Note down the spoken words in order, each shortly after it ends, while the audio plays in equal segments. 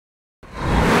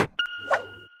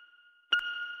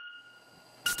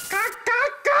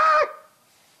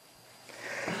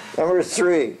Number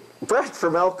 3, Brett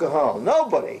from El Cajon.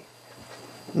 Nobody.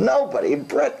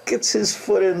 Brett gets his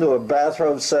foot into a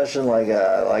bathrobe session like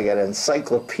an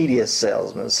encyclopedia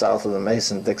salesman south of the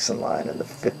Mason-Dixon line in the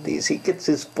 50s. He gets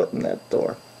his foot in that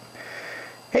door.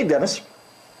 Hey, Dennis,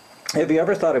 have you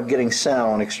ever thought of getting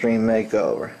Sal an extreme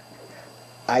makeover?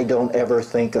 I don't ever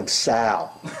think of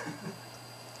Sal.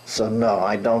 So no,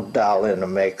 I don't dial in a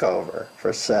makeover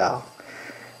for Sal.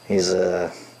 He's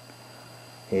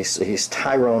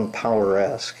Tyrone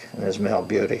Power-esque in his male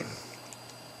beauty.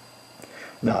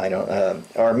 No, I don't.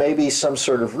 Or maybe some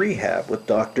sort of rehab with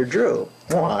Dr. Drew.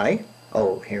 Why?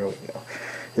 Oh, here we go.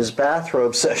 His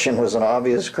bathrobe session was an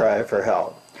obvious cry for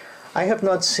help. I have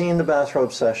not seen the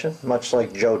bathrobe session, much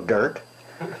like Joe Dirt.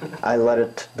 I let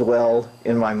it dwell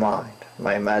in my mind,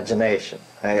 my imagination.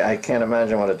 I can't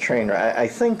imagine what a trainer... I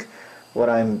think what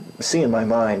I'm seeing in my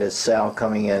mind is Sal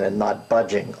coming in and not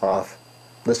budging off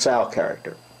the Sal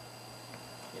character.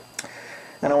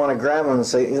 And I want to grab him and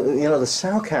say, you know, the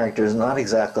Sal character is not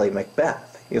exactly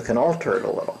Macbeth. You can alter it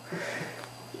a little.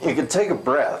 You can take a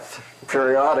breath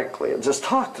periodically and just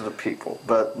talk to the people.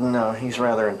 But no, he's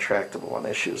rather intractable on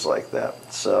issues like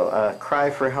that. So,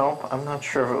 cry for help? I'm not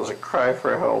sure if it was a cry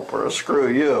for help or a screw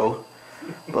you.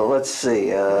 But let's see.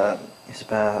 He's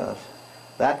about...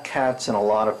 That cat's in a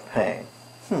lot of pain.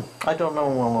 I don't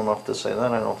know him well enough to say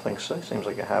that. I don't think so. He seems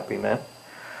like a happy man.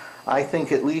 I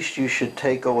think at least you should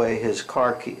take away his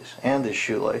car keys and his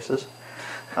shoelaces.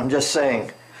 I'm just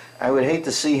saying, I would hate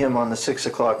to see him on the 6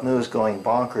 o'clock news going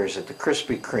bonkers at the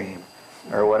Krispy Kreme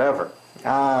or whatever.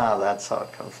 Ah, that's how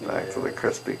it comes back to the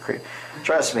Krispy Kreme.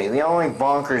 Trust me, the only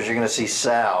bonkers you're going to see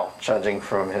Sal, judging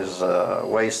from his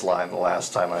waistline the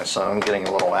last time I saw him. I'm getting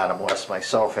a little Adam West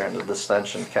myself here in the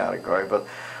distension category, but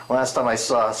last time I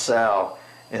saw Sal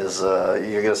is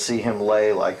you're going to see him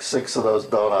lay like 6 of those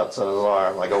donuts in his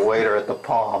arm, like a waiter at the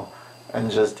Palm, and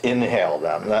just inhale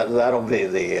them. That'll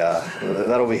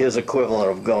be his equivalent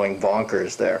of going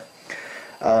bonkers there.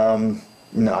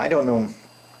 No, I don't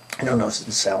know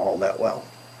Sal all that well,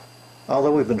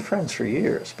 although we've been friends for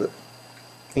years. But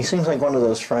he seems like one of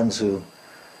those friends who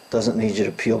doesn't need you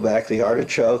to peel back the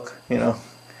artichoke. You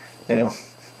know.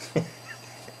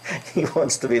 He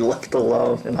wants to be left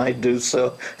alone, and I do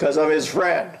so because I'm his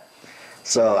friend.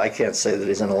 So I can't say that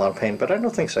he's in a lot of pain, but I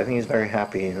don't think so. I think he's very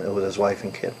happy with his wife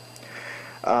and kid.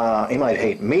 He might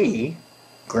hate me,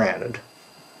 granted.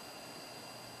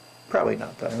 Probably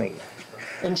not, though. I mean,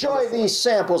 enjoy these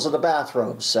samples of the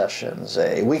bathrobe sessions,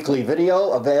 a weekly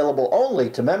video available only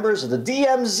to members of the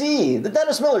DMZ, the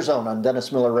Dennis Miller Zone, on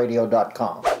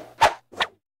DennisMillerRadio.com.